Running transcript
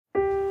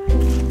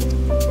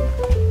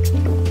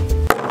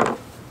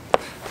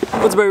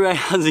What's up everybody,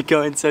 how's it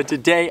going? So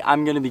today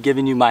I'm going to be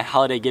giving you my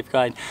holiday gift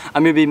guide.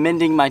 I'm going to be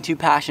mending my two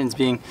passions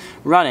being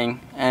running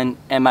and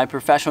my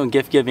professional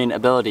gift giving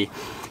ability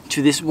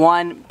to this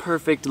one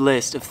perfect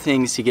list of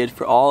things to get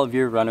for all of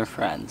your runner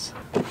friends.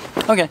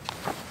 Okay.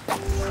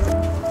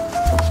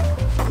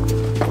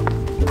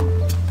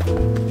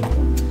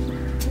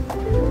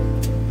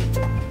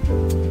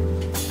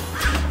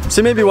 So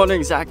you may be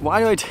wondering, Zach,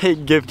 why do I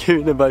take gift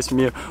giving advice from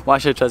you? Why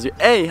should I trust you?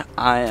 A,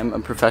 I am a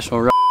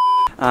professional runner.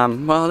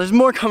 Well, there's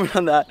more coming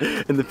on that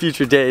in the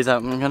future days.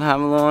 I'm gonna have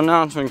a little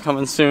announcement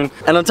coming soon.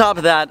 And on top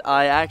of that,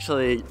 I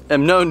actually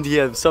am known to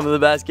give some of the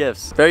best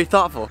gifts. Very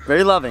thoughtful,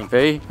 very loving,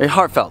 very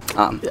heartfelt.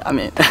 I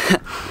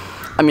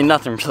mean,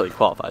 nothing really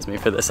qualifies me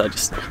for this. I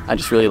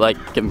just really like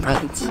giving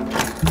presents.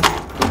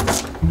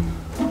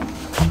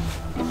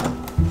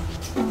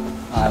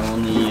 I will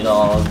need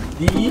all of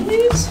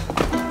these.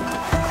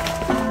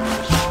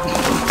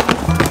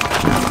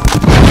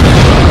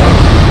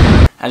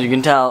 As you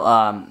can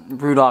tell,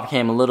 Rudolph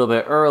came a little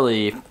bit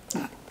early.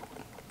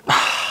 I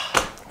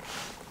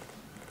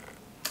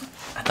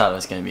thought it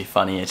was gonna be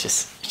funny. It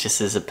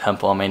just is a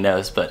pimple on my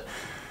nose, but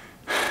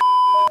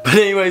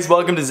anyways,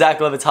 welcome to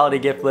Zach Levitt's holiday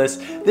gift list.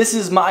 This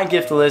is my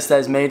gift list that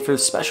is made for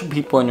special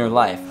people in your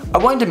life. I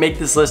wanted to make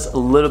this list a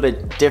little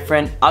bit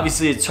different.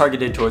 Obviously, it's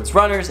targeted towards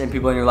runners and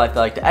people in your life that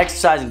like to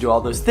exercise and do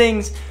all those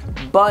things,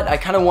 but I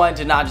kind of wanted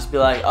to not just be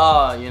like,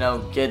 oh, you know,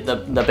 get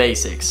the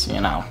basics, you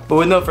know. But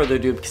with no further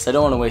ado, because I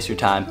don't want to waste your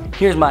time,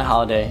 here's my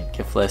holiday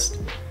gift list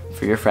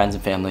for your friends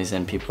and families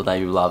and people that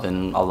you love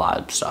and a lot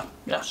of stuff.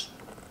 Yes.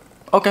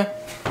 Okay.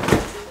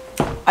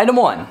 Item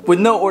 1, with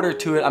no order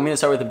to it, I'm going to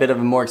start with a bit of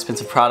a more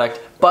expensive product,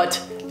 but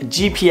a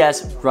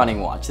GPS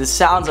running watch. This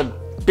sounds a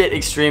bit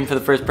extreme for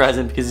the first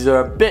present because these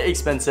are a bit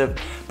expensive,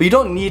 but you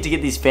don't need to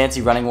get these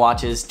fancy running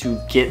watches to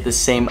get the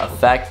same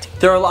effect.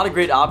 There are a lot of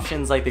great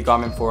options like the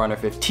Garmin Forerunner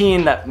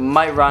 15 that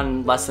might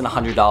run less than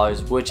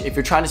 $100, which if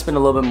you're trying to spend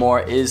a little bit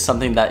more is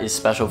something that is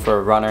special for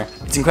a runner.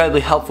 It's incredibly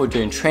helpful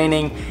during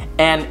training,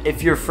 and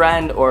if your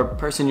friend or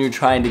person you're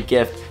trying to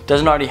gift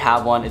doesn't already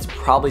have one, it's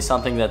probably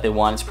something that they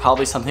want. It's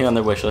probably something on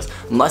their wish list.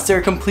 Unless they're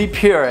a complete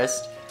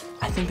purist,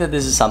 I think that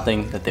this is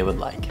something that they would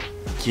like.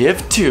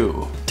 Gift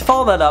 2. To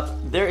follow that up,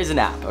 there is an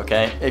app,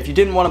 okay? If you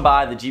didn't want to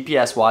buy the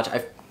GPS watch,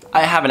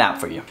 I have an app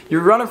for you.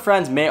 Your runner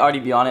friends may already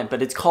be on it,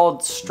 but it's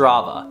called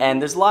Strava. And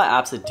there's a lot of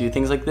apps that do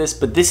things like this,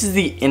 but this is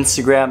the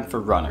Instagram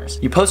for runners.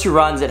 You post your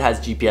runs, it has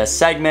GPS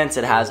segments,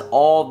 it has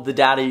all the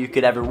data you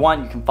could ever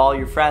want, you can follow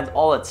your friends,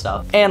 all that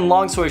stuff. And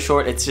long story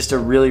short, it's just a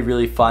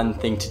really fun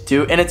thing to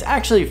do. And it's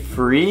actually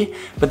free,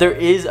 but there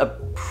is a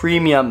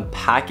premium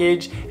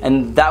package,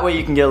 and that way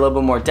you can get a little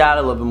bit more data,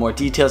 a little bit more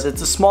details.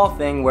 It's a small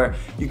thing where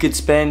you could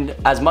spend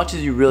as much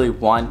as you really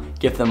want,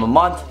 give them a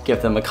month,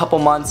 give them a couple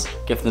months,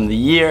 give them the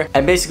year,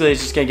 and basically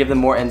it's just gonna give them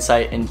more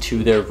insight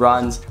into their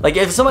runs. Like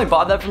if somebody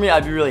bought that for me,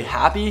 I'd be really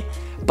happy,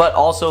 but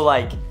also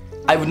like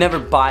I would never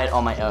buy it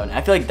on my own.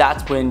 I feel like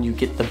that's when you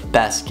get the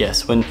best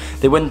gifts, when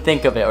they wouldn't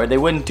think of it or they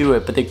wouldn't do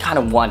it, but they kind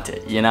of want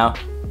it, you know?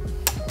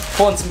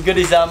 Pulling some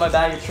goodies out of my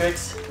bag of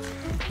tricks.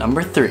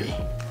 Number 3,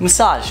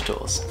 massage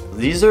tools.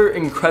 These are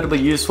incredibly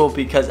useful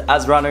because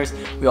as runners,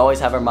 we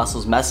always have our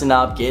muscles messing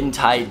up, getting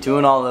tight,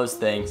 doing all those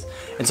things.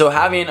 And so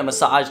having a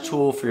massage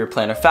tool for your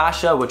plantar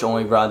fascia, which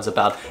only runs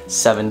about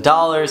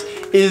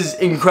 $7, is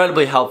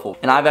incredibly helpful.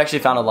 And I've actually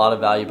found a lot of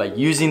value by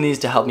using these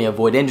to help me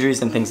avoid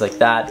injuries and things like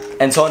that.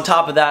 And so on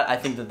top of that, I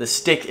think that the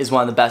stick is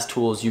one of the best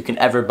tools you can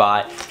ever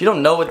buy. If you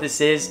don't know what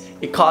this is,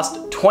 it costs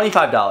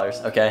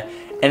 $25, okay?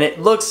 And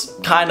it looks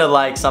kind of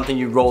like something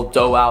you roll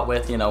dough out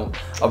with, you know,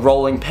 a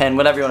rolling pin,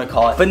 whatever you want to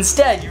call it. But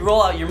instead, you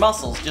roll out your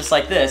muscles just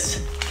like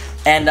this,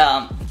 and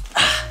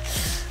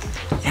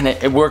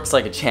it works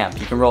like a champ.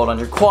 You can roll it on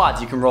your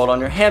quads, you can roll it on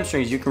your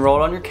hamstrings, you can roll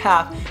it on your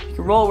calf, you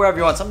can roll it wherever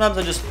you want. Sometimes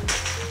I just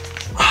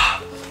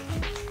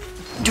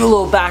do a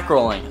little back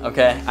rolling,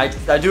 okay? I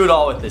do it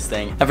all with this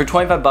thing. And for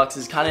 25 bucks,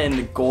 it's kind of in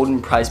the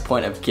golden price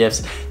point of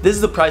gifts. This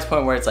is the price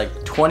point where it's like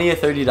 $20 or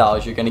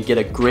 $30. You're gonna get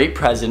a great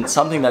present,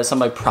 something that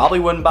somebody probably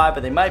wouldn't buy,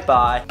 but they might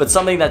buy, but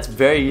something that's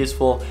very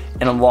useful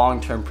and a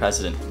long-term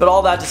present. But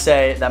all that to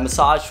say that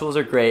massage tools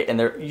are great and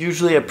they're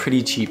usually a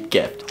pretty cheap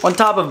gift. On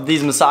top of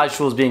these massage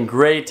tools being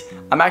great,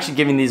 I'm actually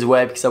giving these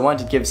away because I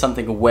wanted to give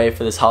something away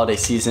for this holiday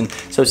season.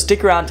 So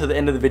stick around to the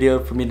end of the video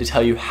for me to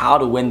tell you how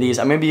to win these.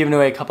 I'm gonna be giving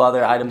away a couple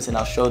other items and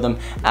I'll show them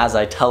as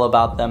I tell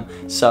about them.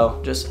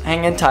 So just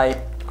hang in tight.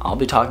 I'll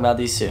be talking about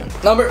these soon.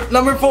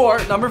 Number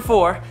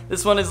four.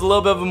 This one is a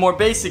little bit of a more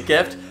basic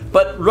gift,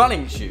 but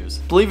running shoes.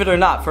 Believe it or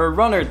not, for a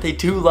runner, they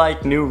do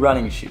like new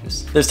running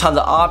shoes. There's tons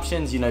of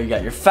options. You know, you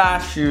got your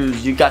fast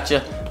shoes, you got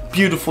your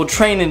beautiful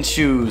training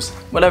shoes,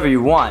 whatever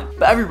you want.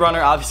 But every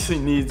runner obviously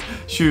needs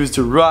shoes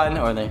to run,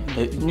 or they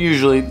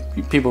usually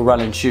people run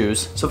in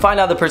shoes. So find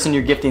out the person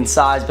you're gifting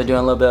size by doing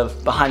a little bit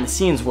of behind the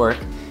scenes work.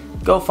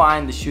 Go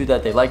find the shoe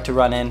that they like to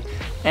run in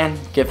and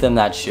give them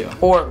that shoe.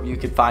 Or you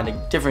could find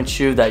a different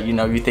shoe that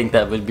you think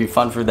that would be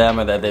fun for them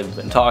or that they've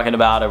been talking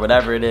about or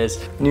whatever it is.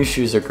 New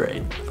shoes are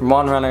great, from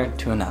one runner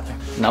to another.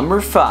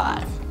 Number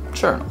 5,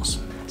 journals.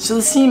 So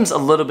this seems a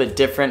little bit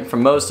different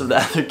from most of the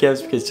other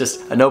gifts because it's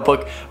just a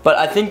notebook, but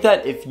I think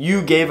that if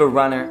you gave a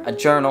runner a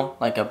journal,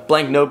 like a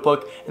blank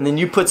notebook, and then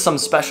you put some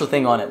special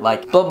thing on it,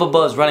 like blah blah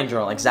blah's running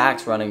journal, like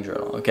Zach's running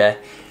journal, okay?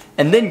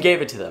 And then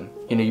gave it to them,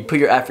 you know, you put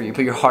your effort, you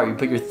put your heart, you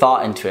put your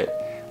thought into it.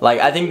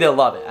 Like, I think they'll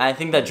love it. I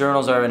think that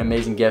journals are an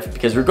amazing gift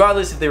because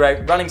regardless if they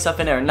write running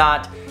stuff in it or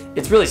not,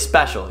 it's really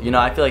special. You know,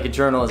 I feel like a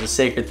journal is a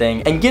sacred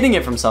thing, and getting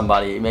it from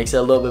somebody makes it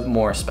a little bit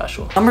more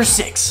special. Number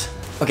 6.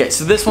 Okay,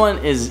 so this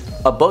one is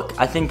a book.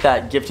 I think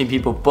that gifting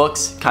people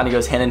books kind of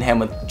goes hand in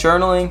hand with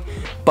journaling,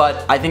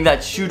 but I think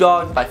that Shoe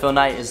Dog by Phil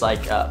Knight is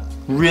like a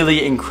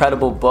really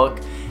incredible book,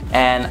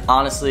 and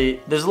honestly,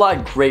 there's a lot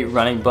of great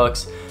running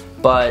books,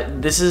 but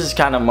this is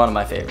kind of one of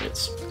my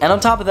favorites. And on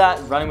top of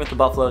that, Running with the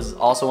Buffaloes is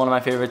also one of my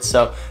favorites.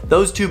 So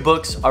those two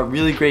books are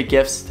really great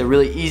gifts. They're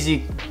really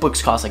easy.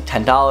 Books cost like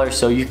 $10,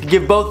 so you could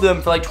give both of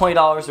them for like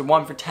 $20 or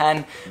one for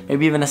 $10,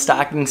 maybe even a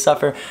stocking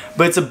stuffer.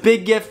 But it's a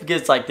big gift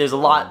because like there's a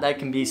lot that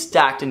can be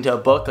stacked into a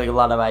book, like a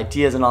lot of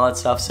ideas and all that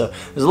stuff. So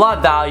there's a lot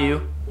of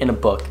value in a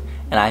book,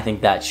 and I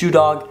think that Shoe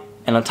Dog,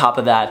 and on top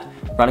of that,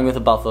 Running with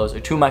the Buffaloes are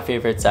two of my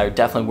favorites that are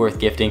definitely worth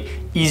gifting.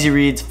 Easy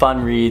reads,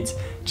 fun reads,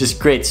 just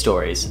great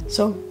stories.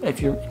 So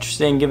if you're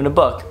interested in giving a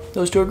book,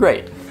 those two are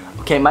great.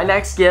 Okay, my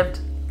next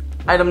gift,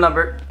 item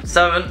number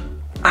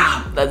 7.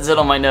 That's it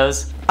on my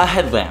nose. A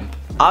headlamp.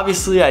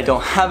 Obviously, I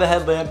don't have a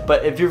headlamp,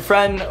 but if your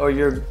friend or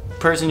your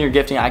person you're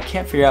gifting, I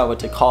can't figure out what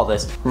to call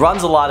this,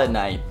 runs a lot at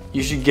night,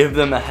 you should give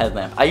them a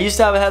headlamp. I used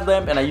to have a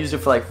headlamp and I used it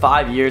for like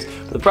 5 years,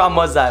 but the problem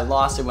was that I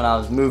lost it when I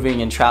was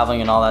moving and traveling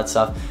and all that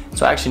stuff,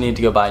 so I actually need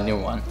to go buy a new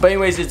one. But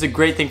anyways, it's a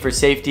great thing for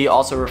safety.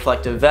 Also,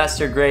 reflective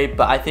vests are great,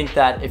 but I think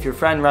that if your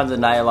friend runs at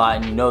night a lot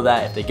and you know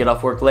that if they get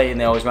off work late and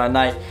they always run at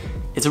night,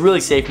 it's a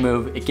really safe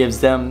move. It gives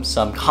them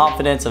some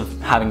confidence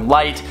of having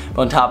light,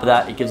 but on top of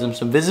that, it gives them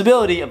some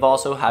visibility of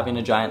also having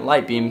a giant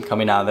light beam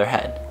coming out of their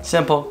head.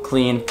 Simple,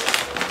 clean.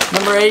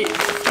 Number 8,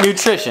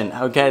 nutrition.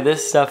 Okay,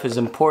 this stuff is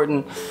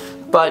important,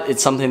 but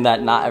it's something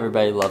that not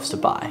everybody loves to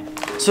buy.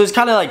 So there's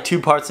kind of like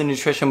two parts of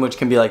nutrition, which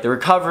can be like the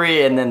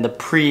recovery and then the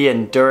pre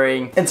and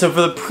during. And so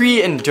for the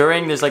pre and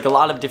during, there's like a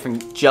lot of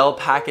different gel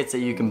packets that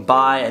you can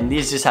buy, and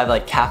these just have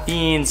like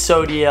caffeine,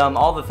 sodium,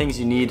 all the things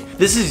you need.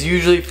 This is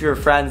usually for your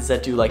friends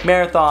that do like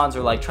marathons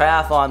or like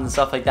triathlons and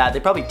stuff like that. They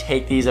probably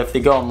take these, or if they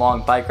go on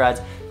long bike rides,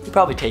 you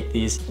probably take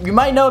these. You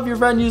might know if your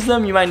friend used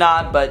them, you might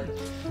not, but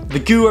the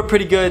Goo are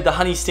pretty good, the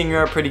Honey Stinger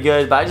are pretty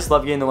good, but I just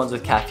love getting the ones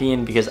with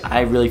caffeine because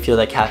I really feel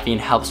that caffeine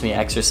helps me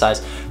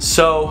exercise.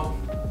 So,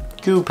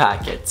 Goo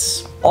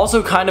packets.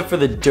 Also kind of for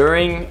the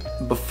during,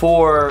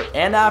 before,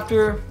 and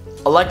after,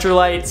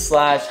 electrolyte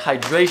slash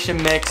hydration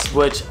mix,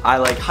 which I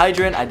like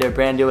Hydrant. I did a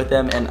brand deal with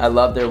them and I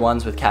love their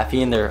ones with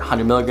caffeine. They're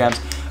 100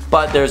 milligrams,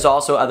 but there's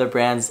also other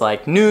brands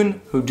like Noon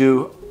who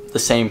do the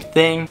same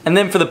thing. And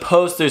then for the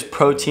post, there's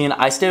protein.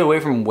 I stay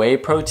away from whey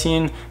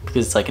protein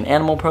because it's like an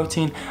animal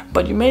protein,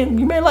 but you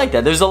may like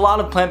that. There's a lot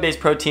of plant-based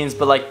proteins,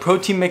 but like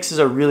protein mixes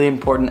are really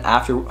important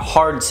after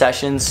hard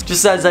sessions.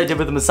 Just as I did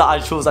with the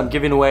massage tools, I'm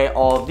giving away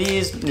all of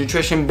these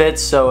nutrition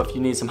bits. So if you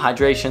need some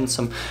hydration,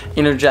 some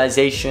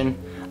energization,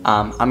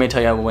 I'm gonna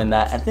tell you how to win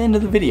that at the end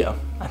of the video.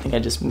 I think I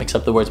just mixed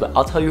up the words, but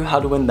I'll tell you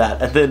how to win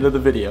that at the end of the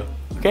video,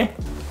 okay?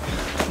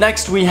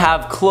 Next we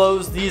have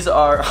clothes. These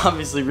are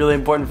obviously really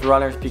important for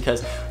runners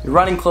because your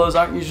running clothes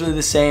aren't usually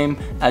the same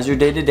as your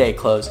day-to-day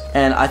clothes.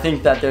 And I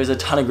think that there's a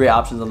ton of great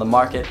options on the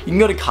market. You can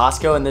go to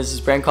Costco and there's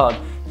this brand called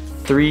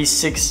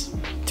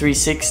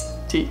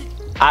 360.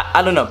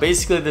 I don't know,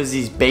 basically there's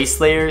these base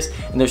layers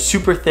and they're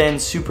super thin,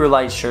 super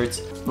light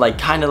shirts, like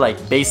kind of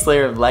like base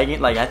layer of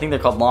legging, like I think they're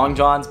called long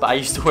johns, but I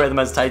used to wear them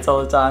as tights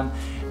all the time.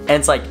 And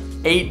it's like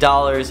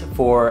 $8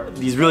 for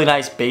these really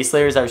nice base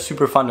layers that are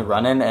super fun to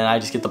run in, and I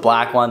just get the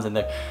black ones and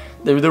they're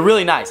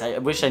really nice. I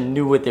wish I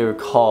knew what they were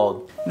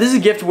called. This is a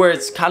gift where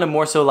it's kind of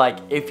more so like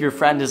if your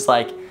friend is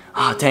like,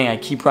 oh dang, I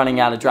keep running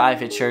out of dry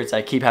fit shirts,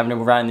 I keep having to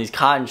run in these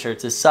cotton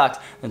shirts, this sucks.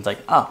 And it's like,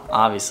 oh,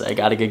 obviously I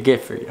got a good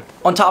gift for you.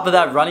 On top of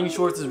that, running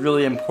shorts is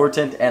really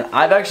important, and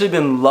I've actually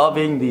been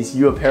loving these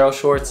U Apparel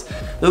shorts.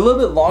 They're a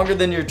little bit longer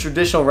than your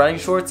traditional running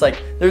shorts.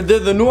 Like they're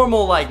the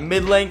normal like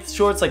mid-length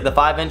shorts, like the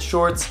 5-inch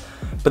shorts,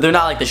 but they're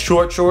not like the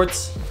short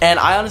shorts. And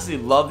I honestly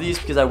love these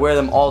because I wear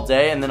them all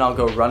day and then I'll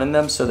go run in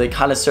them, so they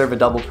kind of serve a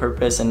double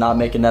purpose and not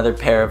make another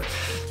pair of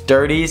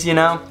dirties, you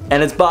know?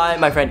 And it's by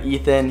my friend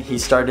Ethan. He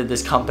started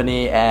this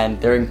company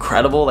and they're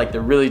incredible. Like they're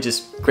really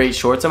just great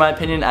shorts in my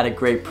opinion at a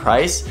great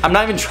price. I'm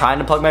not even trying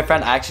to plug my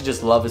friend, I actually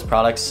just love his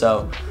products,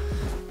 so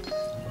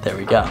there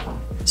we go.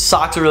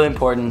 Socks are really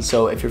important,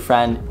 so if your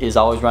friend is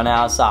always running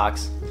out of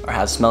socks or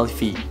has smelly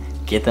feet,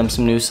 get them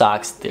some new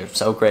socks. They're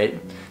so great.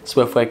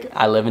 Swiftwick,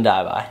 I live and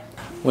die by.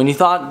 When you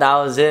thought that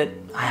was it,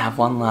 I have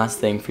one last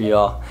thing for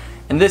y'all.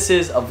 And this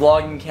is a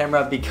vlogging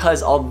camera,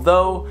 because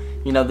although,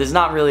 you know, there's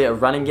not really a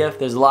running gift,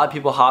 there's a lot of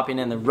people hopping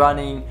in the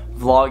running,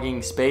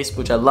 vlogging space,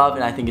 which I love,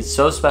 and I think it's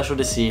so special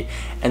to see.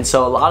 And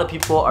so a lot of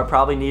people are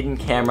probably needing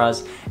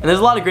cameras, and there's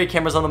a lot of great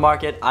cameras on the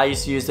market. I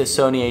used to use the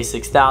Sony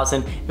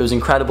a6000. It was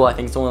incredible. I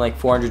think it's only like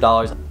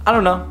 $400. I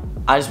don't know.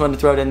 I just wanted to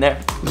throw it in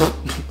there.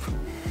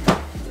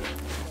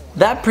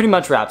 That pretty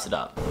much wraps it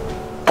up.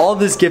 all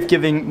this gift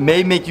giving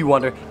may make you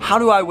wonder, how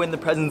do I win the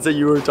presents that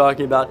you were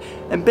talking about?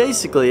 And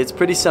basically, it's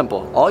pretty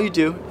simple. All you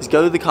do is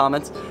go to the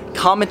comments,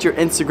 comment your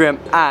Instagram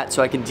 @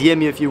 so I can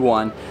DM you if you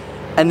won,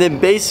 and then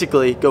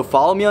basically go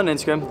follow me on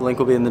Instagram. The link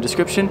will be in the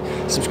description.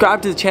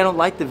 Subscribe to the channel,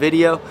 like the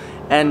video,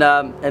 and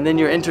then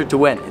you're entered to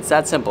win. It's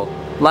that simple.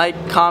 Like,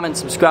 comment,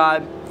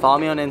 subscribe, follow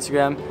me on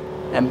Instagram,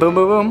 and boom,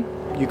 boom, boom.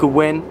 You could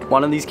win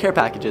one of these care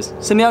packages.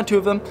 Send me out 2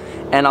 of them,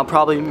 and I'll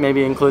probably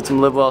maybe include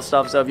some Live Well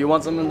stuff, so if you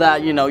want some of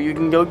that, you know, you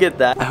can go get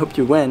that. I hope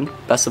you win.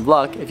 Best of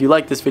luck. If you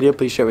like this video,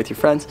 please share it with your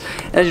friends.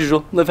 And as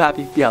usual, live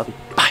happy, be healthy.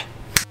 Bye.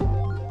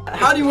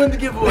 How do you win the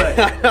giveaway?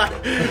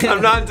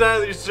 I'm not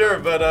entirely sure,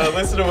 but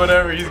listen to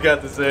whatever he's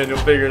got to say and you'll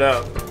figure it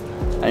out.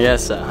 I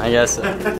guess so.